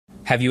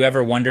Have you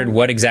ever wondered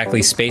what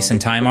exactly space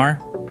and time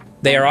are?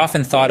 They are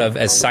often thought of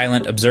as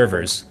silent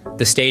observers,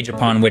 the stage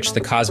upon which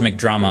the cosmic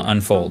drama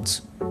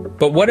unfolds.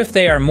 But what if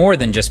they are more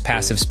than just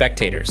passive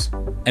spectators?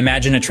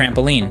 Imagine a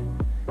trampoline.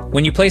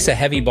 When you place a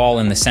heavy ball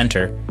in the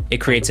center, it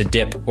creates a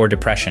dip or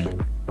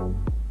depression.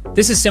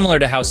 This is similar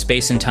to how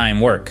space and time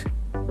work.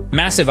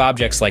 Massive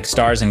objects like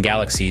stars and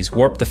galaxies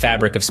warp the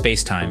fabric of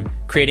space-time,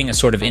 creating a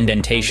sort of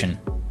indentation.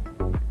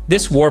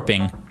 This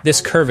warping, this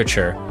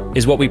curvature,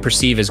 is what we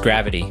perceive as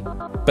gravity.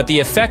 But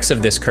the effects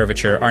of this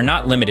curvature are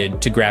not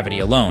limited to gravity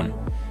alone.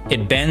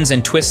 It bends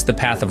and twists the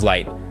path of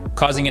light,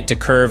 causing it to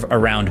curve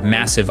around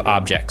massive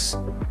objects.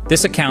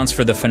 This accounts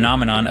for the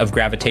phenomenon of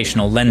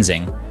gravitational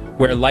lensing,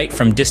 where light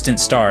from distant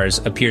stars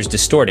appears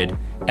distorted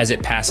as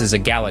it passes a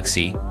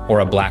galaxy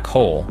or a black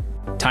hole.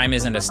 Time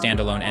isn't a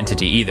standalone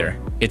entity either.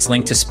 It's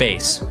linked to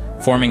space,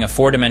 forming a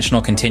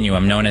four-dimensional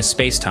continuum known as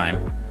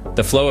space-time.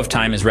 The flow of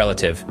time is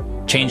relative,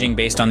 changing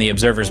based on the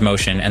observer's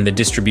motion and the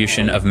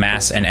distribution of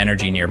mass and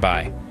energy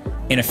nearby.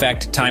 In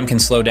effect, time can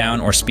slow down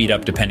or speed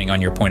up depending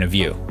on your point of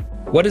view.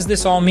 What does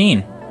this all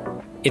mean?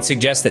 It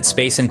suggests that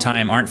space and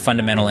time aren't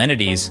fundamental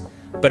entities,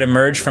 but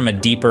emerge from a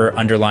deeper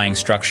underlying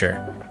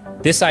structure.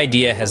 This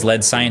idea has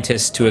led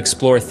scientists to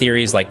explore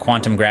theories like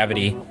quantum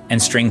gravity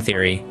and string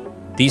theory.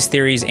 These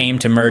theories aim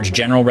to merge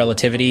general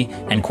relativity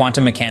and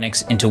quantum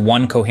mechanics into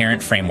one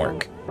coherent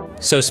framework.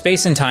 So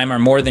space and time are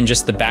more than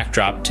just the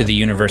backdrop to the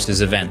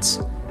universe's events.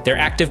 They're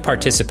active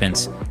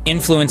participants,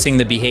 influencing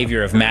the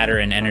behavior of matter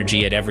and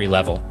energy at every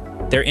level.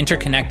 Their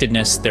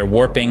interconnectedness, their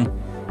warping,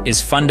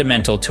 is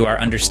fundamental to our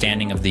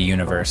understanding of the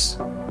universe.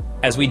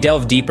 As we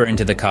delve deeper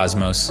into the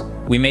cosmos,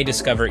 we may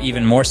discover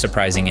even more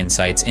surprising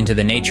insights into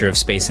the nature of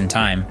space and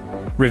time,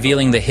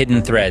 revealing the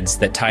hidden threads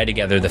that tie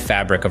together the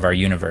fabric of our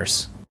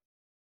universe.